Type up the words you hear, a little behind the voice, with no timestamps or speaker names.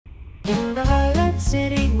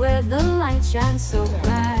where the light shines so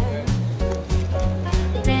bright.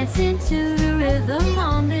 Dancing to the rhythm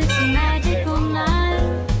on this magical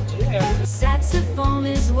night. Saxophone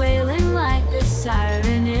is wailing like a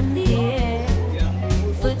siren in the